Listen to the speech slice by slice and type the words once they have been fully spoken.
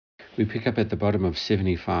We pick up at the bottom of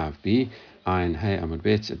 75b. Ayin Hey Amud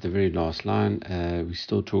Bet, at the very last line. We're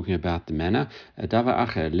still talking about the manna. Dava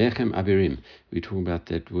Acher, Lechem Abirim. We're talking about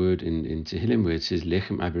that word in Tehillim where it says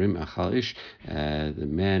Lechem Abirim Achal Ish. The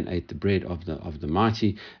man ate the bread of the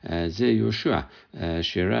mighty. Ze Yoshua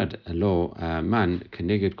Sherad Lo Man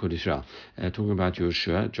Keneged Kod Israel. Talking about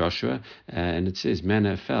Joshua, and it says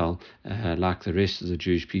manna fell like the rest of the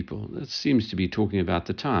Jewish people. That seems to be talking about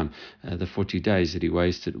the time, the 40 days that he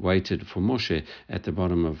waited for Moshe at the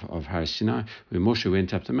bottom of Har Sinai, where Moshe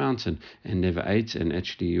went up the mountain and never ate, and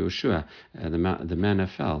actually Yoshua, the manna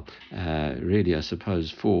fell, really, I suppose,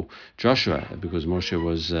 for Joshua, because Moshe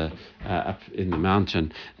was up in the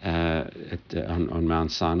mountain on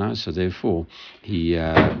Mount Sinai, so therefore he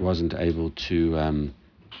wasn't able to.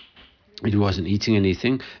 He wasn't eating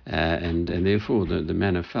anything, and therefore the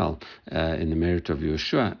manna fell in the merit of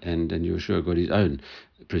Yoshua, and Yoshua got his own,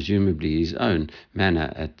 presumably his own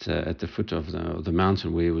manna at the foot of the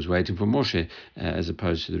mountain where he was waiting for Moshe, as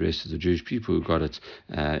opposed to the rest of the Jewish people who got it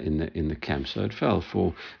in the camp. So it fell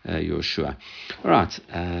for Yoshua. All right,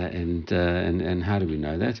 and how do we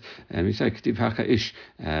know that? We say Ketiv Haka Ish,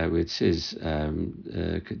 where it says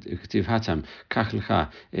Ketiv Hatam Kach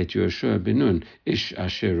Lecha et Yoshua Benun Ish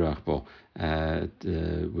Asher Rachbo.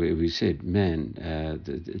 Where we said man,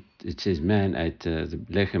 it says man ate the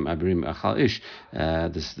lechem abrim achal ish,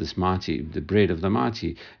 this mighty, the bread of the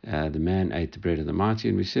mighty. The man ate the bread of the mighty,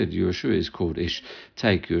 and we said Yoshua is called Ish.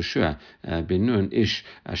 Take Yoshua ben Nun Ish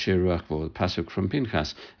asher ruach bo. The pasuk from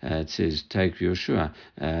Pinchas, it says take Yoshua,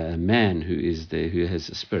 a man who is there, who has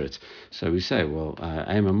a spirit. So we say, well,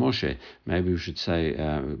 Ema Moshe. Maybe we should say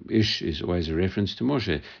Ish is always a reference to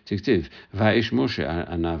Moshe. Tiktiv va'ish Moshe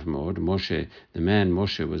anav mod. Moshe, the man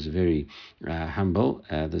Moshe, was very humble.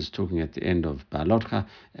 There's talking at the end of Balotcha,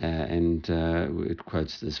 and it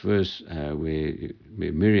quotes this verse where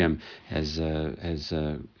Miriam has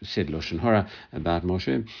said Lashon Hara about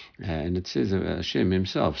Moshe, and it says Hashem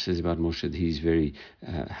himself says about Moshe that he's very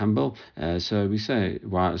humble. So we say,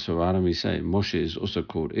 why don't we say Moshe is also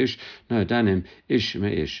called Ish? No, Danim Ish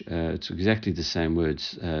Me'ish. It's exactly the same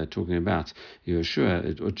words talking about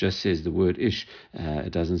Yoshua. It just says the word Ish.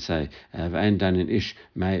 It doesn't say V'ain Danin Ish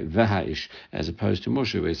Me V'ha Ish, as opposed to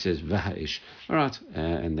Moshe where it says V'ha Ish. All right,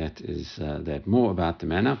 and that is that. More about the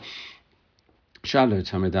manna. Rabbi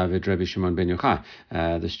Shimon ben Yochai.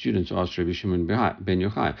 The students asked Rabbi Shimon ben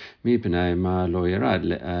Yochai, "Mipnei ma lo yerad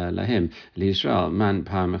lahem liYisrael man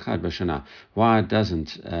pa'am echad b'shana." Why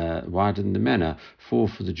didn't the manna fall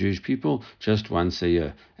for the Jewish people just once a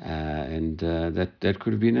year? And that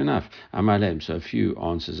could have been enough. Amalem. So a few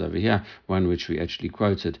answers over here. One which we actually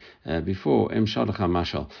quoted before.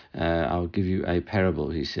 Mashal. I'll give you a parable.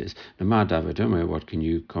 He says, what can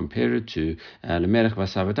you compare it to? Lemelech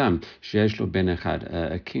v'savadam sheyesh lo ben echad.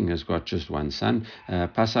 A king has got just one son.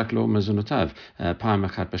 Pasak lo mezunotav pa'am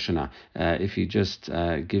echad b'shana. If he just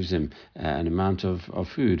gives him an amount of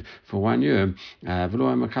food for 1 year,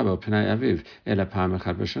 v'lo makabel pnei aviv ela pa'am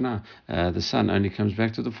echad b'shana. The son only comes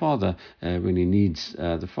back to the father when he needs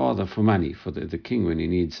the father for money, for the king when he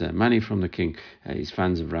needs money from the king. His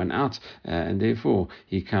funds have run out, and therefore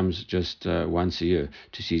he comes just once a year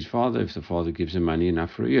to see his father if the father gives him money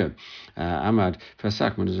enough for a year. Amad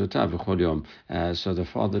fasak menuzotav v'chol yom. So the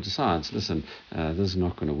father decides, listen, this is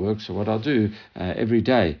not going to work, so what I'll do, every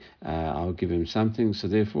day I'll give him something, so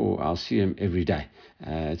therefore I'll see him every day.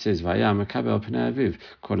 It says Vayam Makabel Pnei Aviv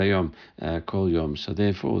Kol Hayom Kol Yom. So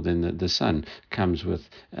therefore, then the son comes with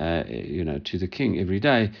to the king every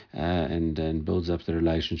day and builds up the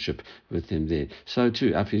relationship with him there. So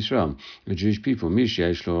too, Af Yisrael, the Jewish people, Mish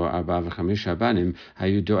Yesh Lo Arba v'Chamish Habanim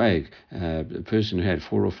Hayu Doeg. A person who had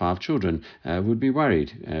 4 or 5 children would be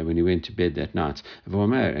worried when he went to bed that night.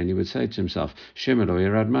 V'Omer, and he would say to himself, Shema Lo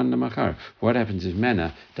Yerad Manna Machar. What happens if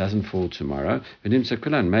manna doesn't fall tomorrow? V'Nimtza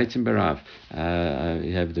Kulan Meitim Berav.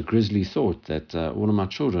 You have the grisly thought that all of my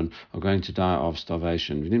children are going to die of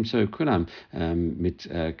starvation. V'nimtzo kulam mit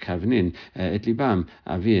kavnin et libam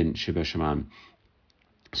avin shebashamam.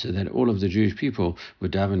 So that all of the Jewish people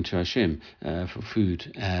would daven to Hashem for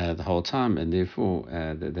food the whole time, and therefore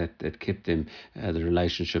that kept them the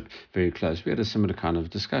relationship very close. We had a similar kind of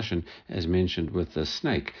discussion, as mentioned, with the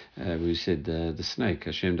snake. We said the snake,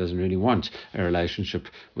 Hashem doesn't really want a relationship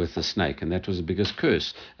with the snake, and that was the biggest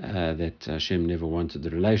curse, that Hashem never wanted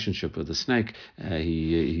the relationship with the snake.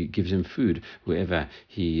 He gives him food wherever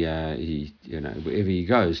wherever he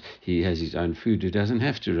goes. He has his own food. He doesn't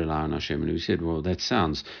have to rely on Hashem. And we said, well, that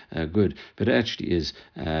sounds sounds good, but it actually is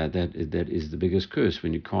that is the biggest curse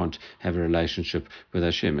when you can't have a relationship with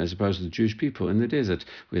Hashem, as opposed to the Jewish people in the desert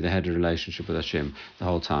where they had a relationship with Hashem the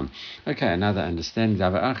whole time. Okay, another understanding.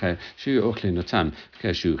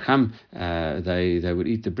 They would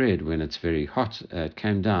eat the bread when it's very hot. It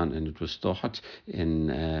came down and it was still hot,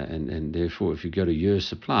 and therefore, if you got a year's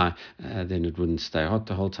supply, then it wouldn't stay hot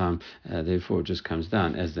the whole time. Therefore, it just comes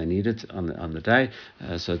down as they need it on the day,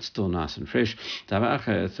 so it's still nice and fresh.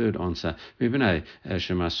 A third answer,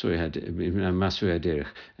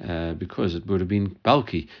 because it would have been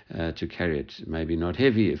bulky to carry it. Maybe not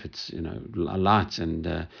heavy if it's light and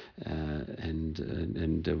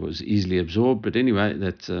it was easily absorbed. But anyway,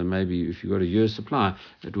 that maybe if you got a year's supply,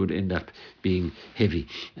 it would end up being heavy,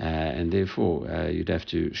 and therefore you'd have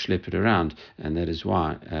to schlep it around, and that is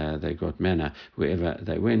why they got manna wherever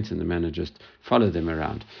they went, and the manna just followed them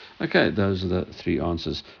around. Okay, those are the three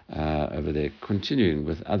answers over there. Continuing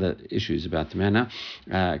with other issues about the manna.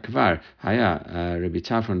 Kvar haya Rabbi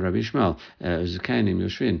Tarfon, Rabbi Shmuel Zekanim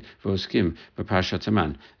Yoshvin Voskim B'Parshat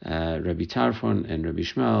Haman. Rabbi Tarfon and Rabbi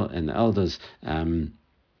Shmuel and the elders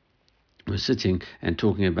were sitting and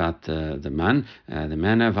talking about the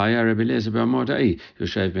manna. Vaya Rabbi Eliezer b'Amodai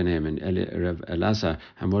Yoshev b'nei, and Rav Elazar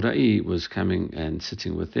Hamodai was coming and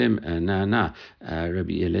sitting with them.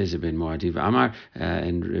 Rabbi Eliezer ben Moadi v'Amar,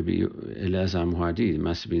 and Rabbi Eliezer Moadi, there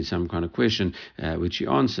must have been some kind of question which he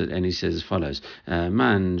answered, and he says as follows: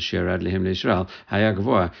 Man sherad lehem leIsrael haya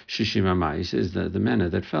gavoa shishim amah. He says that the manna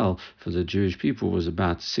that fell for the Jewish people was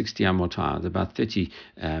about 60 amot high, about 30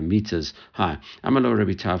 meters high. Amalo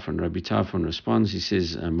Rabbi Tarfon. Rabbi Tarfon responds, he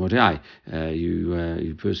says, Modai,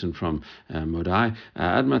 you person from Modai,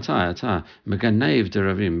 Ad matai ata meganev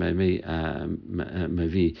deravim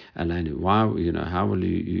mevi aleinu. Why, how will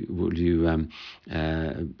you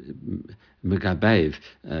Megabev,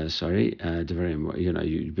 devarim.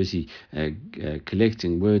 You're busy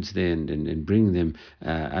collecting words there and bringing them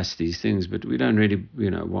us these things, but we don't really,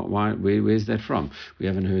 why? Where's that from? We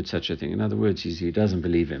haven't heard such a thing. In other words, he doesn't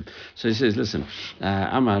believe him. So he says, listen,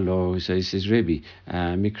 Amar lo. So he says, Rebbe,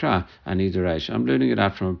 Mikra ani Doresh. I'm learning it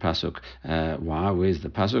out from a pasuk. Why? Where's the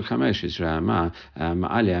pasuk? Chamesh Yisrael ma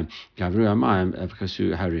ma'alia gavru amayim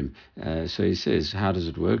avkasu harim. So he says, how does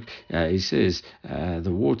it work? He says,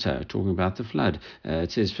 the water, talking about the flood, it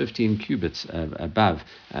says 15 cubits above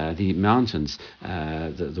the mountains.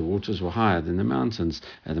 The waters were higher than the mountains.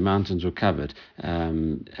 The mountains were covered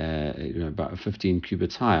about 15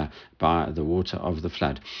 cubits higher by the water of the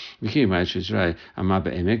flood.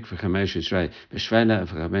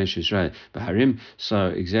 So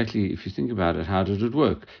exactly, if you think about it, how did it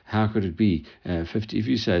work? How could it be 50? If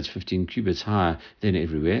you say it's 15 cubits higher than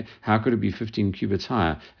everywhere, how could it be 15 cubits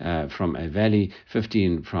higher from a valley,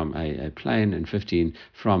 15 from a plain, and 15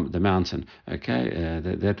 from the mountain? Okay,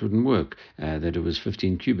 that wouldn't work. That it was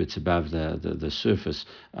 15 cubits above the surface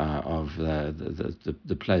of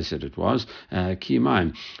the place that it was.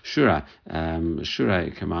 Kimayim shura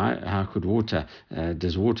kamai. How could water?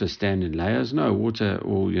 Does water stand in layers? No, water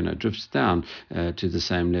all drifts down to the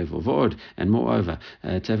same level. V'od, and moreover,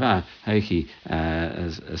 teva heiki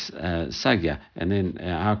sagya. And then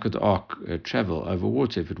how could the ark travel over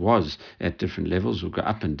water if it was at different levels? Would go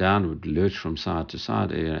up and down, would lurch from side to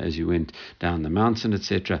side as you went down the mountain,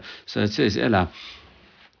 etc. So it says Ella.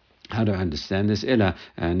 How do I understand this? Ella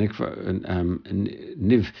niv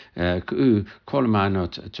ku kol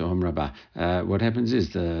ma'anot tohom rabah. What happens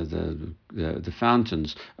is the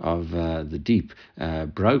fountains of the deep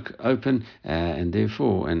broke open, and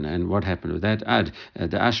therefore, and what happened with that? Ad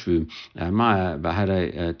the ashvu maya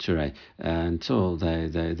bahare ture, until they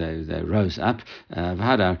rose up.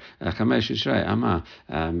 V'hadar chamesh yisrei ama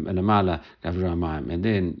elamala gavru amayim, and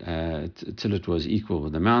then till it was equal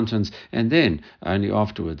with the mountains, and then only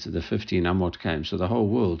afterwards the 15 amot came. So the whole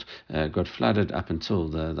world got flooded up until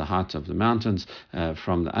the height of the mountains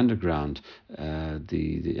from the underground,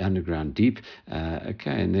 the underground deep.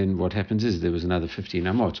 Okay, and then what happens is there was another 15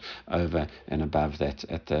 amot over and above that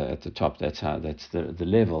at the top. That's the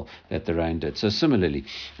level that the rain did. So similarly,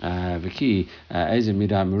 v'ki ezim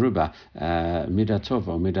midah meruba midah tov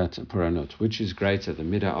or midah puranot, which is greater, the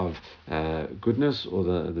midah of goodness or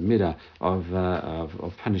the midah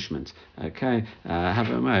of punishment? Okay,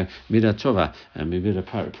 havamai midah tova and midah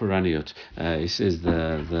puraniot. He says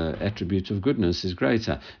the attribute of goodness is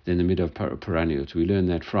greater than the midah of puraniot. We learn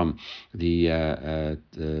that from the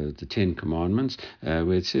 10 Commandments,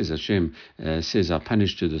 where it says Hashem says, "I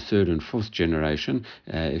punish to the third and fourth generation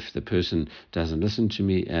if the person doesn't listen to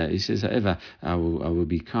me." He says, however, I will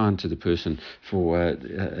be kind to the person for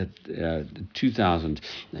 2,000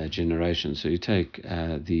 generations. So you take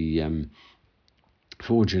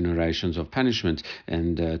 4 generations of punishment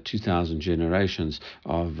and 2,000 generations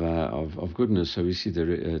of goodness. So we see that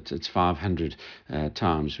it's 500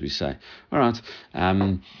 times, we say. All right.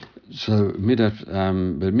 So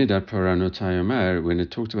Midat Paranotai Omer, when it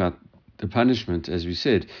talked about the punishment, as we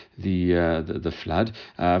said, the flood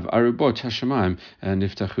of Arubot Hashemayim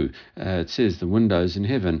Niftachu. It says the windows in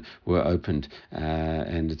heaven were opened,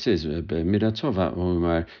 and it says Midatova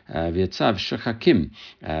Omer Vietzav Shechakim.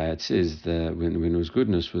 It says when it was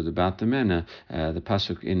goodness was about the manna. The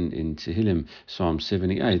pasuk in Tehillim, Psalm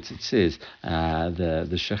 78. It says the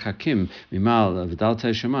Shechakim Mimal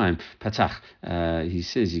V'Daltei Shemayim Patach. He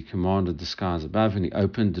says he commanded the skies above and he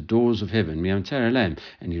opened the doors of heaven. Miam Terelem,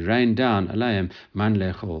 and he rained down alayim man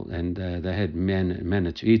lechol, and they had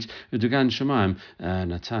manna to eat. Udugan Shemaim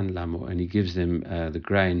Natan Lamo, and he gives them the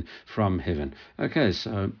grain from heaven. Okay,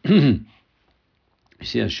 so. You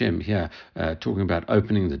see Hashem here talking about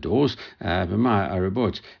opening the doors. And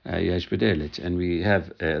we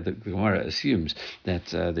have the Gemara assumes that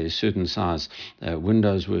there's certain size.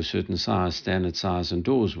 Windows were a certain size, standard size, and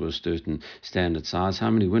doors were a certain standard size. How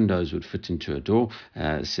many windows would fit into a door?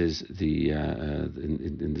 Says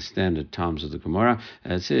in the standard times of the Gemara.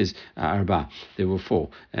 It says Arba. There were 4,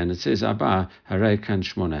 and it says Arba Harei Kan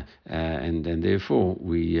Shmona, and therefore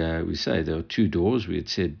we say there are 2 doors. We had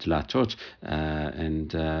said Dlatot and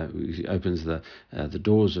he opens the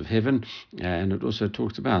doors of heaven, and it also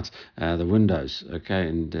talks about the windows. Okay,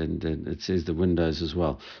 and it says the windows as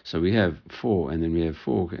well. So we have 4, and then we have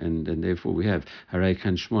 4, and therefore we have Harei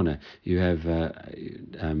Kan Shmona. You have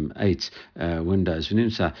 8 windows.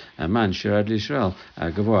 V'nimsa man shirad l'Yisrael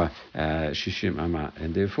gavoa shishim ama,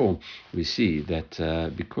 and therefore we see that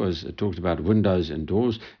because it talked about windows and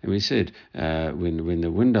doors, and we said when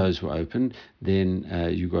the windows were opened, then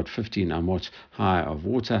you got 15 amot high of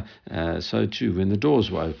water. So too, when the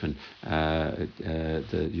doors were open, and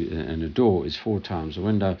a door is 4 times a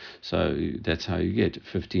window, so that's how you get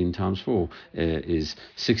 15 times 4 is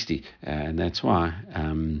 60, and that's why.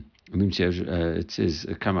 It says,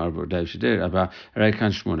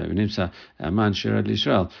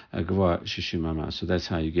 so that's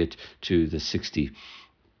how you get to the 60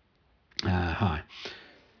 high.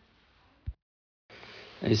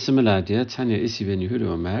 A similar idea, Tanya Isi ben Yehuda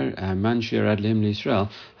Omer, Man shirad lehem l'Yisrael,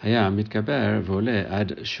 haya mitkaber v'ole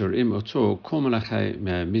ad shurim oto kol malachai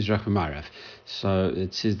mizrach u'marav. So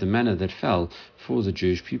it says the manna that fell for the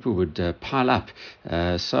Jewish people would pile up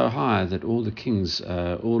so high that all the kings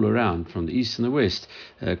all around from the east and the west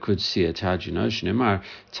could see it. How do you know? Shneimar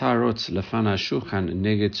tarot lefana shulchan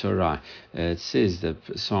neged tzorai. It says that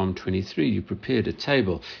Psalm 23, you prepared a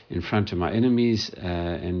table in front of my enemies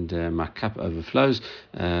and my cup overflows.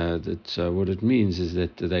 What it means is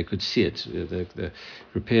that they could see it. They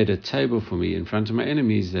prepared a table for me in front of my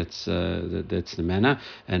enemies. That's the manna.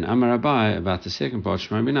 And Amar Abai, about the second part,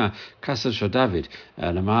 Shema Bina, Kasar Shah David,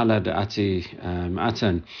 Lamala Da'ati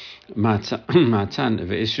Atan, Matan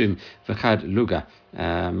Ve'ishrim V'chad Luga.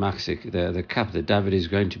 The cup that David is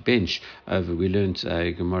going to bench over. We learned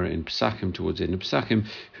a Gemara in Pesachim towards the end of Pesachim,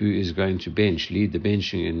 who is going to lead the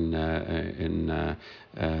benching in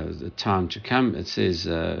the time to come. It says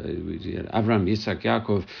Avram, Yitzhak,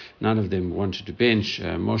 Yaakov, none of them wanted to bench.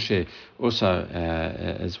 Moshe also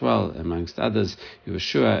as well, amongst others.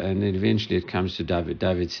 Yeshua, and then eventually it comes to David.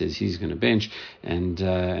 David says he's going to bench, and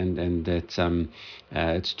that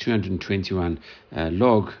it's 221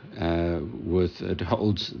 log worth. It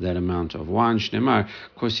holds that amount of wine. Shnemar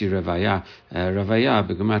kosi ravaya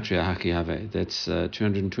begematria haki. That's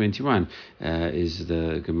 221 is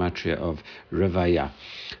the gematria of ravaya.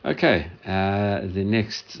 Okay, the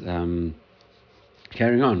next.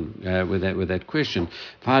 Carrying on with that question,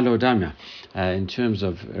 in terms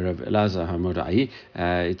of Rav Elazar HaModai,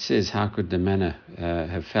 it says how could the manna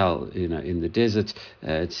have fell, in the desert,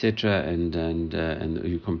 etc., and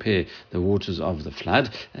you compare the waters of the flood.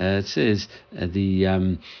 It says the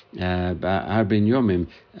Arbin Yomim.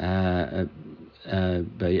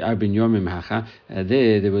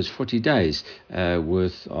 There was 40 days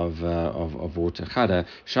worth of water, chada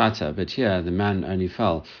shata, but here the man only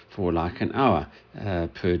fell for like an hour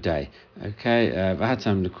per day. Okay,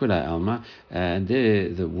 v'hatam lekula alma, and there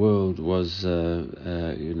the world was,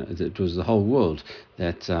 it was the whole world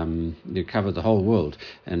that it covered the whole world,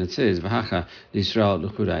 and it says v'hacha Yisrael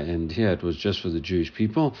lekula, and here it was just for the Jewish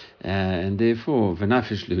people, and therefore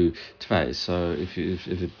v'nafish lehu tvei. So if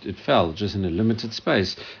it fell just in a limited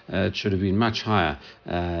space, it should have been much higher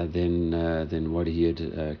than what he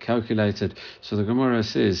had calculated. So the Gemara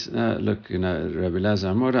says, look, Rabbi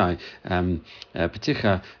Elazar Morai,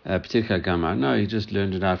 Peticha Gamar. No, he just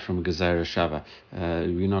learned it out from Gezerah Shava.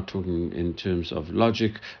 We're not talking in terms of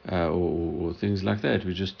logic or things like that.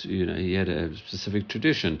 We just, he had a specific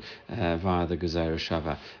tradition via the Gezerah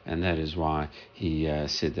Shava, and that is why he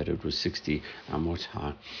said that it was 60 amot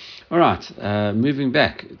high. All right, moving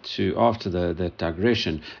back to after that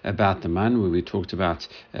digression about the man, where we talked about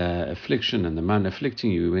affliction and the man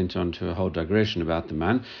afflicting you. We went on to a whole digression about the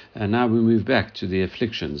man, and now we move back to the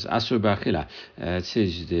afflictions. Asur b'achila. It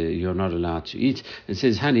says you're not allowed to eat. It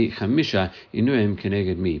says Hani chamisha inuim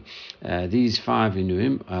keneged mi. These 5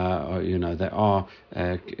 inuim, they are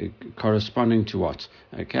corresponding to what?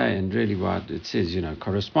 Okay, and really what it says,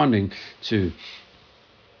 corresponding to.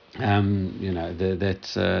 There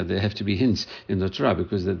have to be hints in the Torah,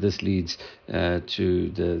 because this leads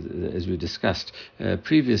to as we discussed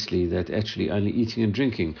previously, that actually only eating and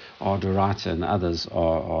drinking are Doraita and the others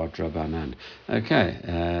are Drabanan. Okay,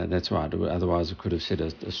 that's right. Otherwise, it could have said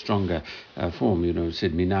a stronger form. It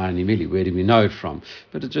said Mina and Imili. Where do we know it from?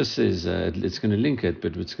 But it just says it's going to link it,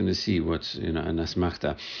 but it's going to see what's an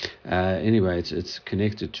asmachta. Anyway, it's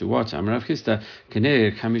connected to what? Amrav Chista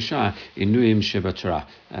Keneh Kamisha Inuim Sheba Torah.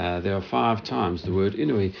 There are 5 times the word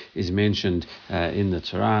inui is mentioned in the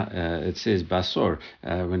Torah. It says basor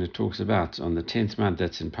when it talks about on the 10th month.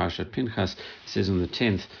 That's in Parashat Pinchas. It says on the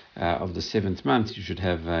 10th of the 7th month you should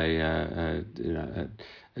have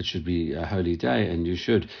it should be a holy day, and you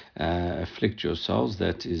should afflict your souls.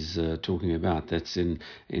 That is talking about. That's in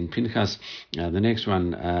Pinchas. The next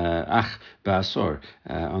one, Ach Ba'asor,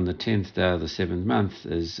 on the 10th day of the 7th month,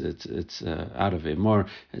 it's out of Emor.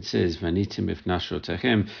 It says Vanitim if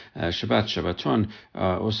Nashrotechem. Shabbat Shabbaton.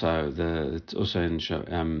 It's also in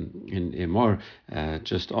Emor.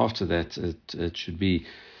 Just after that, it should be.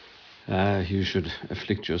 You should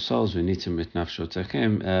afflict your souls. V'nitim et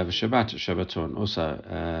nafshotechem. V'shabbat Shabbaton. Also,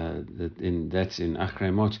 that's in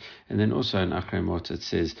Achrei Mot, and then also in Achrei Mot it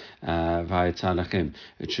says V'ayetza lachem.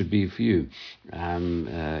 It should be for you.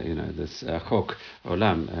 This chok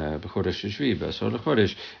olam b'chodesh shvi b'asor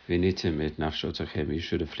lechodesh v'nitim et nafshotechem. You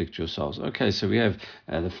should afflict your souls. Okay, so we have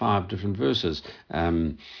the 5 different verses.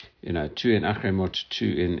 2 in Achrei Mot, 2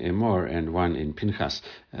 in Emor, and 1 in Pinchas,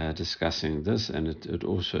 discussing this, and it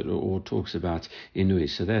all talks about Inui.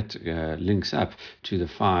 So that links up to the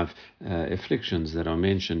 5 afflictions that are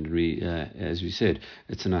mentioned. As we said,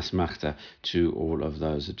 it's an asmachta to all of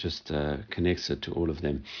those. It just connects it to all of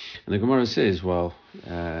them. And the Gemara says, well,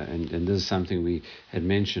 and this is something we had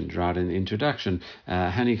mentioned right in the introduction,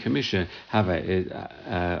 Hani Kamisha Hava,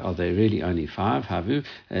 are they really only 5? Havu.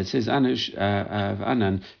 It says Anan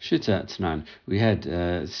Shita Tnan. We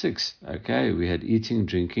had 6. Okay, we had eating,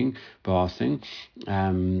 drinking, bathing,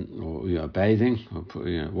 or bathing, or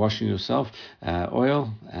washing yourself,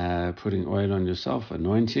 oil, putting oil on yourself,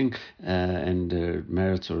 anointing, and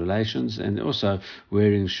marital relations, and also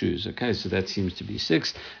wearing shoes. Okay, so that seems to be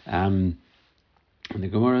 6. And the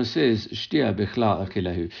Gemara says, Shtia bichlal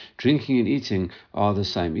achilahu. Drinking and eating are the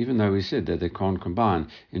same, even though we said that they can't combine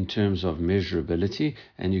in terms of measurability,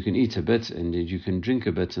 and you can eat a bit and you can drink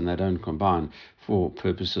a bit, and they don't combine for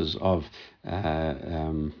purposes of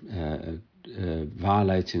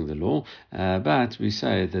violating the law, but we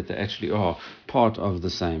say that they actually are part of the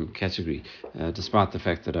same category, despite the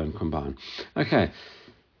fact they don't combine. Okay.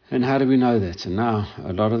 And how do we know that? And now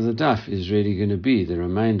a lot of the daf is really going to be, the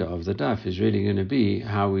remainder of the daf is really going to be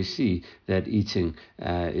how we see that eating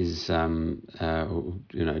is, at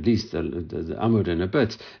least the amud and a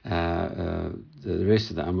bit, the rest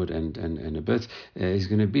of the amud and a bit is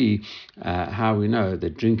going to be how we know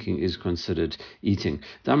that drinking is considered eating.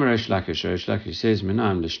 Damar Lakish says,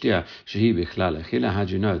 Menam l'shtia shehi bichlal achila. How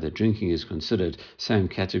do you know that drinking is considered same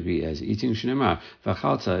category as eating? Shnema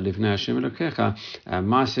v'chalta livnei Hashem Elokecha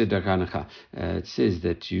ma'aseh daganacha. It says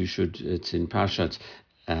that you should. It's in Parshat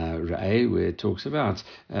Ra'eh, where it talks about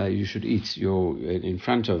you should eat in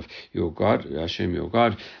front of your God, Hashem, your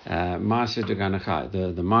God. Maaser deganacha,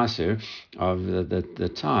 the maaser of the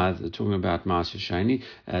tithe. They're talking about maaser shani.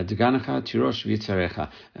 Deganacha tirosh v'tzarecha,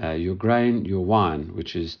 your grain, your wine,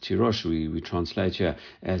 which is tirosh. We translate here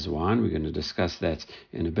as wine. We're going to discuss that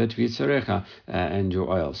in a bit. V'tzarecha, and your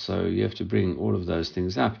oil. So you have to bring all of those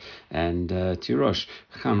things up. And tirosh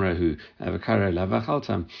chamrahu v'karei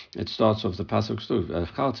lavachaltam. It starts off the pasuk.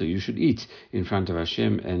 v'chalta, you should eat in front of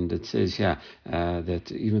Hashem. And it says here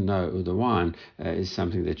that even though the wine is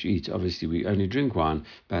something that you eat, obviously we only drink wine,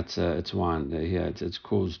 but it's wine here. It's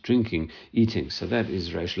called drinking, eating. So that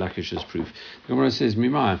is Reish Lakish's proof. The Gemara says,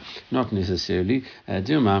 Mimai, not necessarily.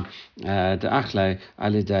 Dilma, de'achle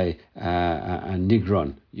alidei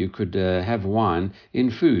nigron. You could have wine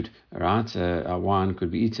in food, right? A wine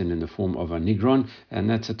could be eaten in the form of a nigron, and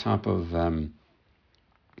that's a type of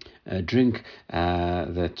drink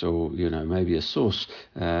that, or maybe a sauce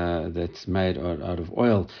that's made out of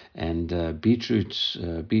oil and beet juice,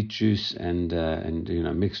 and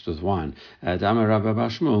mixed with wine. Dama Rabba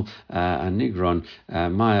Bashmul, a nigron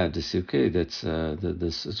maya desilke. That's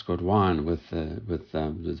this. It's got wine with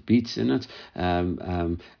beets in it.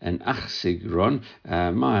 And achsigron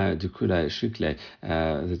maya dekule shikle.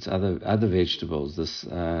 That's other vegetables. This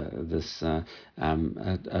a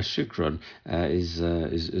shikron is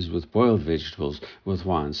with boiled vegetables with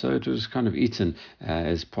wine. So it was kind of eaten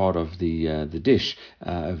as part of the dish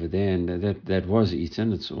over there, and that was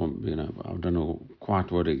eaten. It's I don't know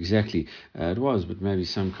quite what exactly it was, but maybe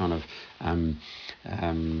some kind of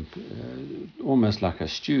almost like a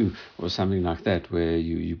stew or something like that, where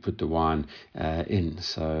you put the wine in.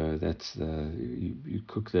 So that's you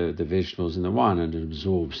cook the vegetables in the wine, and it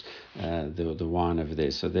absorbs the wine over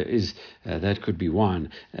there. So there is that could be wine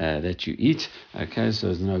that you eat. Okay, so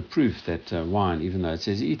there's no proof that wine, even though it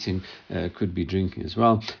says eating, could be drinking as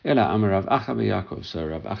well. Ela Amar Rav Acha Yaakov. So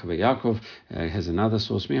Rav Acha Yaakov has another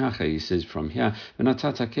source. Mihacha, he says from here,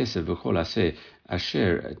 V'natata kesef v'chol aseh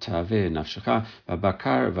asher taveh nafshecha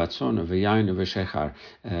v'bakar v'atzon v'yayin v'shechar.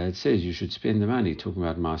 It says you should spend the money, talking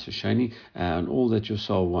about Maaser Sheni, on all that your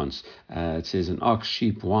soul wants. It says an ox,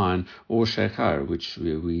 sheep, wine, or shechar, which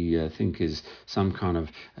we think is some kind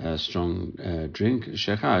of strong drink.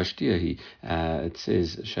 Shechar shtiyahi. It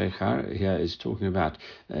says shechar here is talking about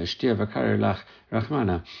shtiya v'kar lach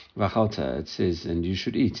rachmana v'chalta. It says, and you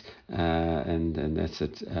should eat, and that's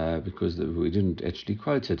it, because we didn't actually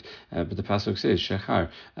quote it, but the pasuk says shechar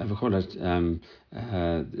v'cholat.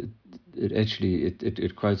 It actually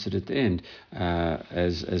it quotes it at the end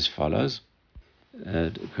as follows.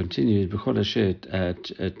 Continued b'chol asher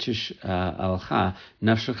tish alcha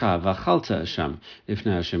nafshecha v'achalta sham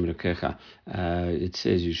ifnei Hashem Elokecha. It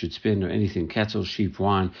says you should spend on anything, cattle, sheep,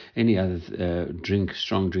 wine, any other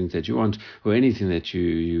strong drink that you want, or anything that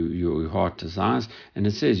your heart desires. And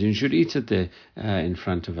it says you should eat it there in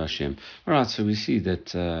front of Hashem. All right, so we see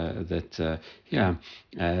that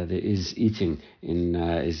there is eating in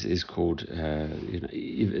is called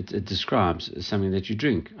it describes something that you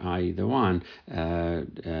drink, i.e. the wine.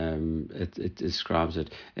 It describes it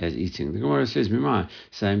as eating. The Gemara says Mimai,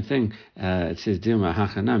 same thing. It says Dilma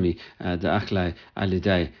Hachanami Da'achlai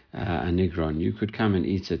Alidei Anigron. You could come and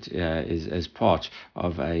eat it as part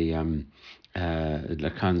of a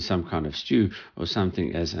some kind of stew or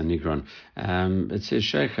something as a nigron. It says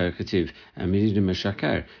sheikha kativ miridim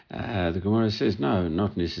meshakar. The Gemara says no,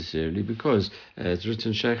 not necessarily, because it's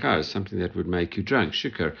written sheikha is something that would make you drunk,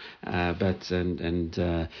 shikar. But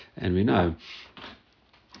we know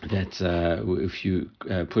that if you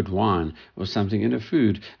put wine or something in a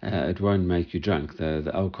food, it won't make you drunk.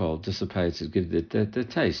 The alcohol dissipates. The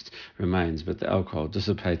taste remains, but the alcohol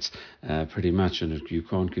dissipates pretty much, and you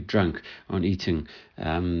can't get drunk on eating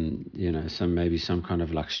maybe some kind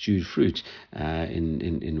of like stewed fruit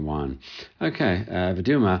in wine. Okay,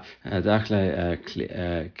 v'dilma dachle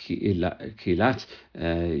kilat.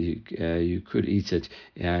 You could eat it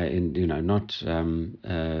not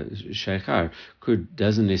sheikhar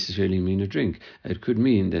doesn't necessarily mean a drink. It could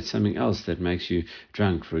mean that something else that makes you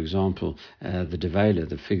drunk. For example, the devela,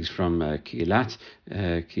 the figs from kilat,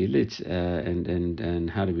 and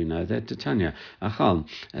how do we know that? Tanya achal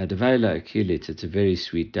devela kilit. It's a very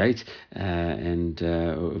sweet date, and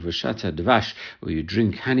v'shata dvash, where you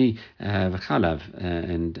drink honey, v'chalav,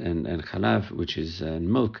 and chalav, which is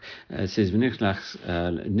milk. It says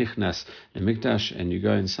nichnas lemikdash, and you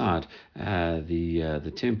go inside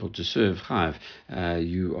the temple to serve chav.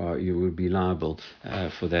 You would be liable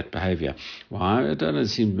for that behavior. Why? It doesn't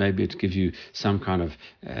seem, maybe it gives you some kind of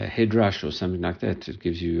head rush or something like that. It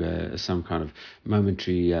gives you some kind of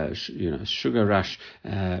momentary sugar rush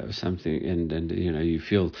or something, and you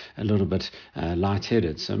feel a little bit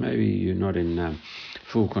lightheaded. So maybe you're not in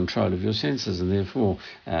full control of your senses, and therefore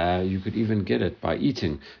you could even get it by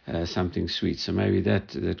eating something sweet. So maybe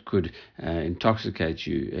that could intoxicate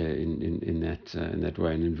you in that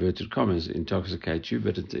way, in inverted commas, intoxicate you. But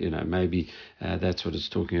but maybe that's what it's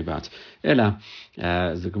talking about. Ella,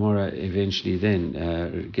 the Gemara eventually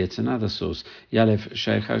then gets another source. Yalef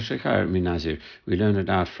sheichar min nazir. We learn it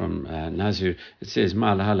out from Nazir. It says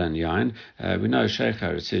mal halan yain. We know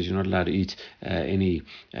sheichar. It says you're not allowed to eat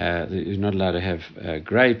you're not allowed to have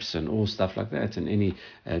grapes and all stuff like that and any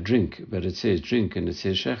drink. But it says drink and it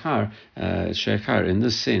says sheichar. Sheichar in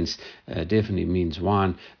this sense definitely means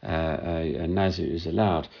wine. A Nazir is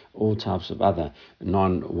allowed all types of other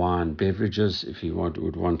non-wine beverages. If he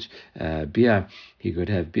would want beer, he could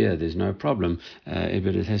have beer. There's no problem,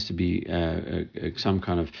 but it has to be some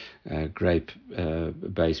kind of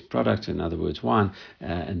grape-based product. In other words, wine,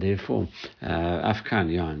 and therefore afkan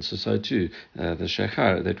yain. So too, the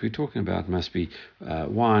shechar that we're talking about must be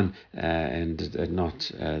wine and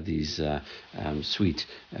not these sweet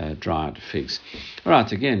dried figs. All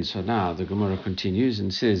right. Again, so now the Gemara continues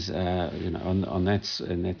and says, on that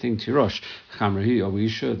thing tirosh chamrahi. Are we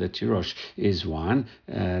sure that tirosh is wine?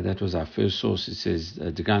 That was our first source. It says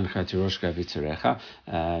degancha tiroshka v'tzerecha.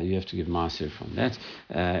 You have to give maaser from that.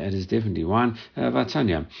 It is definitely wine.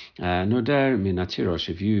 Vatanya nodar min tirosh.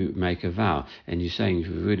 If you make a vow and you're saying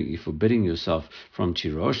you're forbidding yourself from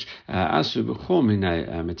tirosh, asu b'chol minay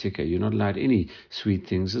matika. You're not allowed any sweet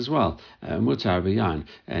things as well. Mutar b'yain.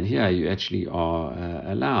 And here you actually are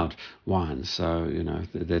allowed wine. So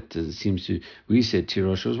that seems to. We said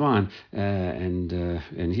tirosh was wine, and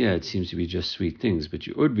here it seems to be just sweet things. But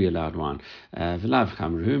you would be allowed wine. V'lav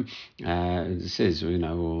chamru. It says,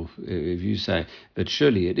 or if you say, but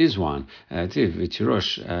surely it is wine.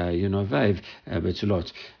 Tirosh vev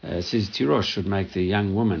betulot. It says tirosh should make the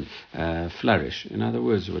young woman flourish. In other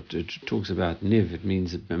words, what it talks about niv, it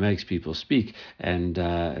means it makes people speak, and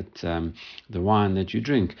the wine that you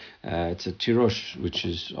drink, it's a tirosh, which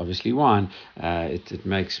is obviously wine. It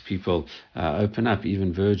makes people open up,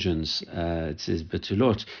 even virgins. It says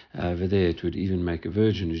betulot over there. It would even make a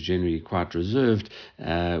virgin who's generally quite reserved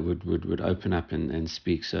would open up and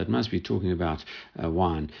speak. So it must be talking about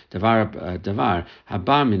wine. Davar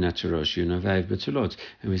haba min tirosh yunavev betulot,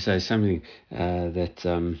 and we say something that.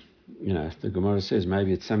 The Gemara says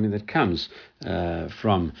maybe it's something that comes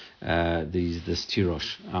from this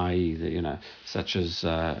tirosh, i.e., such as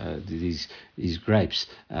these grapes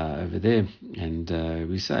over there, and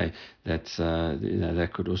we say that that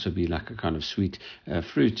could also be like a kind of sweet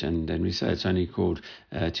fruit, and we say it's only called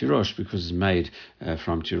tirosh because it's made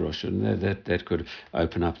from tirosh, and that could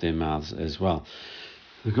open up their mouths as well.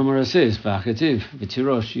 The Gemara says, "V'achativ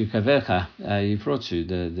v'tirosh yukavecha yifrotzu."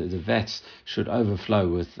 The vats should overflow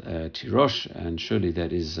with tirosh, and surely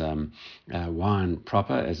that is wine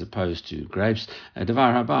proper as opposed to grapes.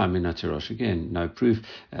 Devar haba min tirosh. Again, no proof.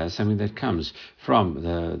 Something that comes from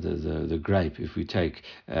the grape. If we take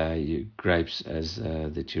grapes as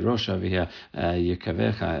the tirosh over here,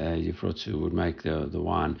 yukavecha yifrotzu would make the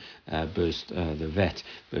wine burst, the vat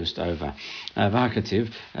burst over.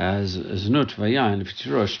 V'achativ znut v'yain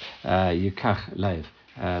v'tirosh. Yikach leiv.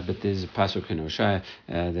 But there's a pasuk in Hosea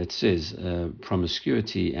that says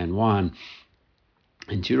promiscuity and wine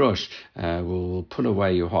and tirosh will pull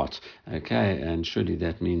away your heart, okay? And surely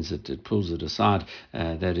that means that it pulls it aside.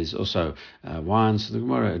 That is also wine. So the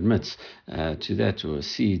Gemara admits to that, or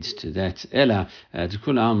cedes to that. Ella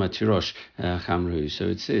t'kul alma tirosh chamru. So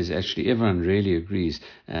it says actually everyone really agrees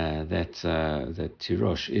that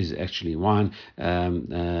tirosh is actually wine.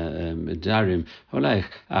 Darim holeich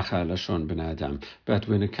acha lashon ben adam. But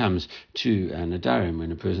when it comes to nadarim,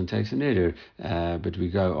 when a person takes a neder, but we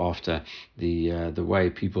go after the way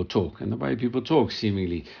people talk, and the way people talk,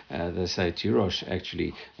 seemingly they say tirosh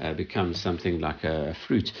actually becomes something like a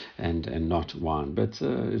fruit and not wine. But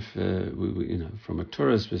if we from a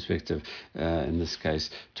Torah's perspective, in this case,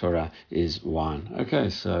 Torah is wine. Okay,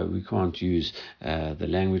 so we can't use the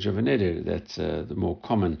language of a neder. That's the more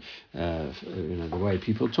common. The way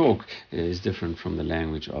people talk is different from the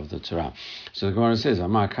language of the Torah. So the Gemara says,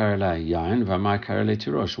 "Amar karele yain, v'amar karele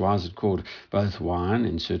tirosh." Why is it called both wine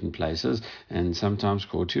in certain places and sometimes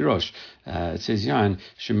called tirosh? It says yain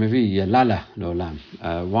shemavi yalala lolam.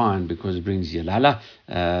 Wine because it brings yalala,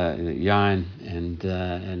 yain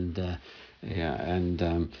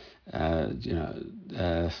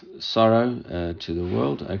sorrow to the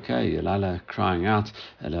world. Okay, yalala, crying out.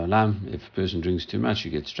 Lolam. If a person drinks too much, he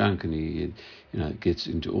gets drunk and he gets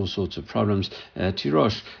into all sorts of problems.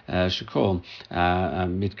 Tirosh shekol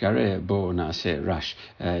mitgareh bo naaseh rash.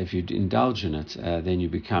 If you indulge in it, then you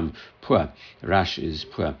become poor. Rash is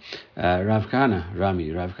poor. Rav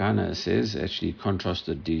Kahana says, actually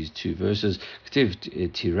contrasted these two verses. Ktiv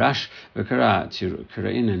tirash v'kara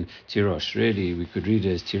kara'inan tirosh. tirosh. Really, we could read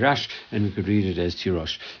it as tirash, and we could read it as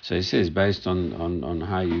tirosh. So he says, based on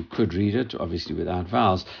how you could read it, obviously without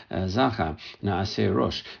vowels, zacha naaseh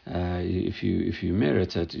rosh. If you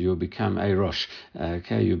merit it, you'll become a rosh.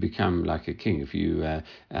 Okay, you'll become like a king. If you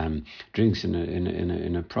drinks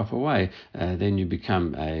in a proper way, then you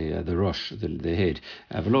become the rosh, the head.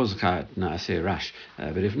 But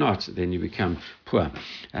if not, then you become poor.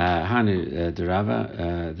 Hanu the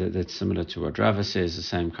Rava, that's similar to what Rava says, the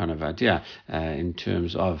same kind of idea in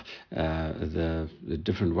terms of the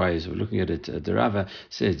different ways of looking at it. The Rava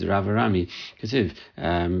says, the Rava Rami, Kativ,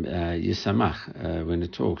 Yisamach, when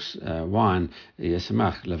it talks wine,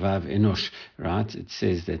 Yisamach, Lavav Enosh, right? It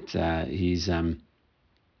says that he's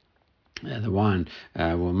the wine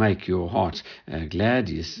will make your heart glad.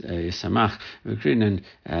 Yisamach, v'krinen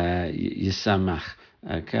yisamach.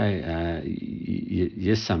 Okay,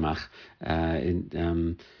 yisamach.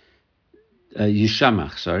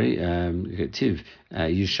 Yishamach, sorry, Tiv,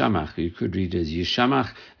 Yishamach. You could read it as Yishamach,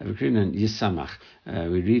 Yisamach.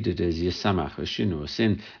 We read it as Yisamach, Shinu,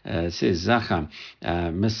 Sin. It says Zacha,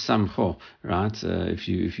 Misamcho, right? If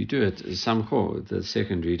you do it, Samcho, the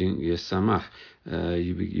second reading, Yisamach.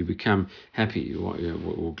 You become happy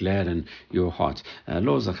or glad in your heart.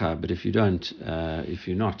 Lo zacha, but if you don't, if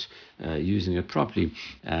you're not using it properly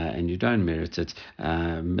and you don't merit it,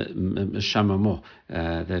 shamamo,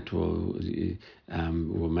 that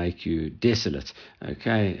will make you desolate.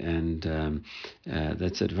 Okay, and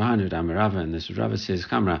that's it. V'hanud amarava, and this Rava says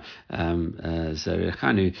Chamra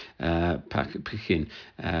zarechanu pichin.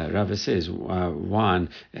 Rava says wine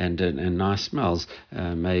and nice smells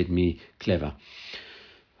made me clever.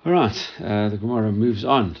 All right, the Gemara moves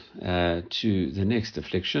on to the next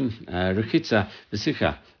affliction, Rechitza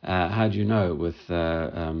v'sicha. How do you know with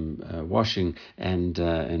washing and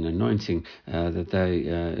anointing that they,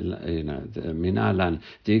 minalan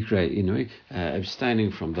dikre inui, abstaining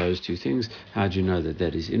from those two things? How do you know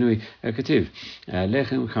that is inui? Kativ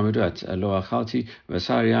lechem chamadot lo achalti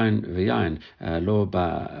v'saryain v'yain lo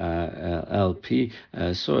ba lp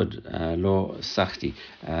sod lo sachti.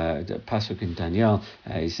 The pasuk in Daniel,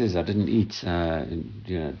 he says, I didn't eat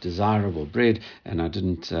desirable bread, and I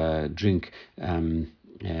didn't drink.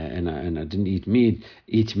 And I didn't eat meat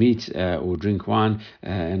or drink wine,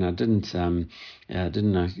 and I didn't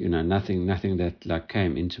nothing that like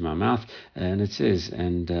came into my mouth. And it says,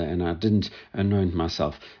 and I didn't anoint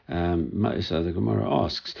myself. So the Gemara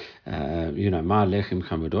asks, ma lechem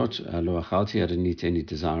chamudot lo achalti, I didn't eat any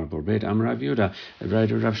desirable bread. Am Rav Yehuda,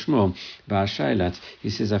 Rav Shmuel ba'ashailat,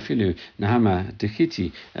 he says, afilu nahama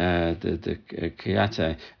dechiti the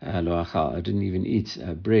kiyate lo achal, I didn't even eat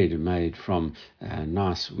bread made from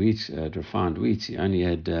nice wheat, refined wheat. He only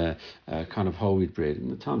had kind of whole wheat bread. In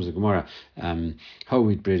the times of Gemara, whole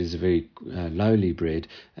wheat bread is a very lowly bread,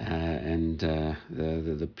 and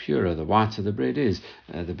the purer, the whiter the bread is,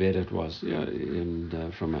 the better it was. And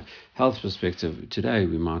from a health perspective, today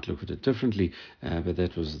we might look at it differently, but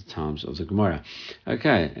that was the times of the Gemara.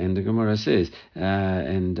 Okay, and the Gemara says,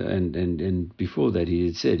 and before that he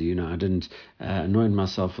had said, I didn't anoint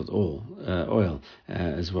myself with oil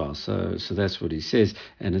as well. So that's what he says,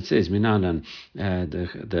 and it says minalan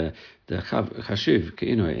the chashiv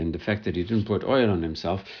ke'inoi, and the fact that he didn't put oil on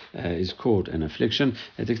himself is called an affliction.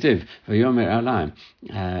 Adjective v'yomer alayim,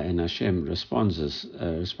 and Hashem responds.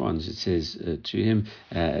 It says to him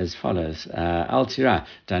as follows: Al tira,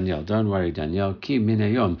 Daniel, don't worry, Daniel. Ki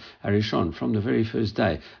minayom harishon, from the very first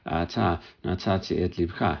day, ata natati et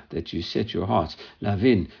libcha, that you set your heart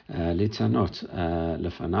lavin litanot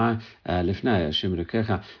lefanai lifnei Hashem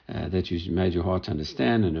Elokecha, that you made your heart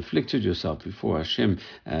understand and afflicted yourself before Hashem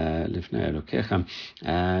lifnei Elokecha.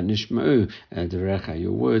 Nishma'u derecha,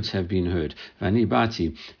 your words have been heard. Vani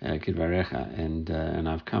bati kidvarecha, and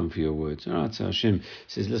I've come for your words. All right, so Hashem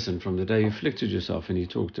says, listen, from the day you afflicted yourself, and he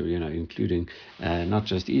talked of, including not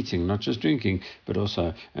just eating, not just drinking, but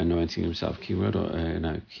also anointing himself. Ki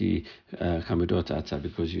chamudot ata,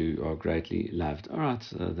 because you are greatly loved. All right,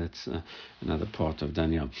 so that's another part of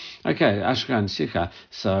Daniel. Okay, Ashkan Sikha.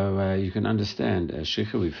 So you can understand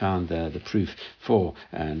Shikha. We found the proof for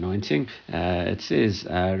anointing. It says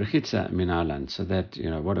Rechitza minalan. So that,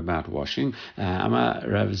 what about washing? Amar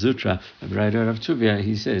Rav Zutra, Rav Tuvia,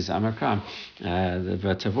 he says, Amakam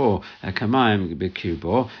v'tavo kamayim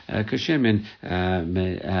b'kubo kashemin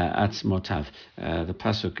atzmotav. The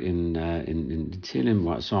pasuk in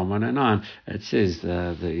Tehillim, Psalm 109, it says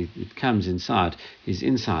it comes inside his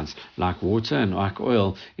insides like water and like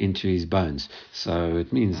oil into his bones. So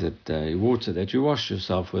it means that water that you wash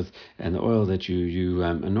yourself with and the oil that you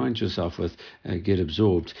anoint yourself with get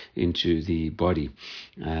absorbed into the body.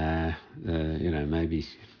 Maybe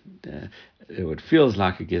it feels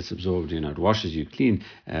like it gets absorbed, it washes you clean,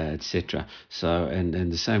 etc. So,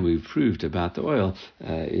 and the same we've proved about the oil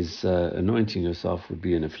is anointing yourself would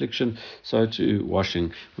be an affliction. So too,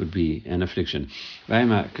 washing would be an affliction.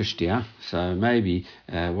 So maybe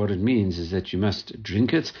what it means is that you must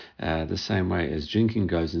drink it the same way as drinking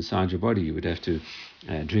goes inside your body. You would have to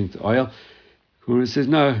drink the oil. Who says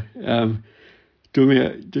no?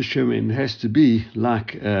 The shemen has to be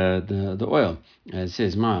like the oil. It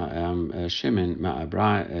says ma shemen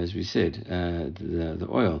ma'abrai, as we said, the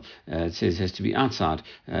oil. It says has to be outside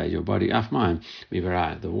your body. Afmaim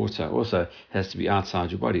mibarai, the water also has to be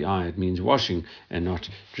outside your body. It means washing and not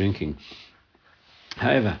drinking.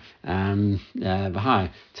 However, Bahai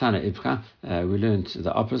Tana Ibcha, we learned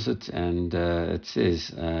the opposite, and it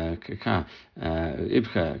says Ibcha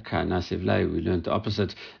Ka Nasiv Lei. We learned the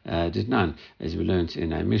opposite. Ditnan, as we learned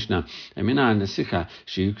in a Mishnah. Amina Nasicha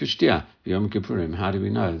Shiu Kushtia Yom Kippurim. How do we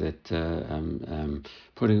know that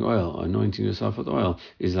putting oil, anointing yourself with oil,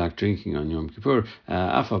 is like drinking on Yom Kippur?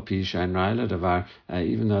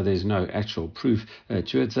 Even though there's no actual proof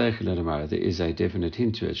to it, there is a definite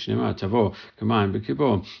hint to it.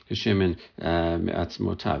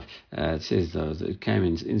 It says though that it came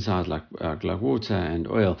inside like water and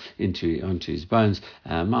oil onto his bones.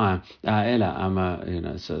 So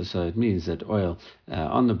it means that oil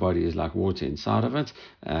on the body is like water inside of it.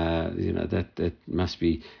 That must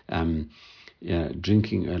be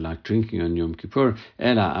drinking on Yom Kippur.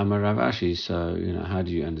 Ela Amar Ravashi. So how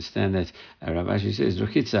do you understand that? Ravashi says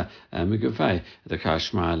Rechitza Migufay the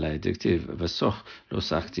Kashma Le Diktiv Vasoch Lo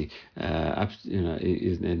Sakti.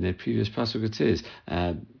 In the previous pasuk it says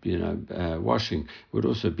washing would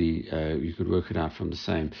also be, you could work it out from the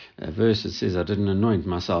same verse. It says I didn't anoint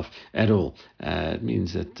myself at all. It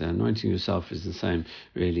means that anointing yourself is the same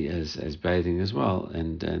really as bathing as well,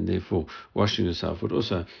 and therefore washing yourself would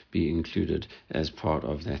also be included as part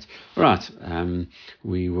of that. All right,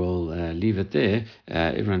 we will leave it there.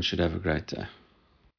 Everyone should have a great day.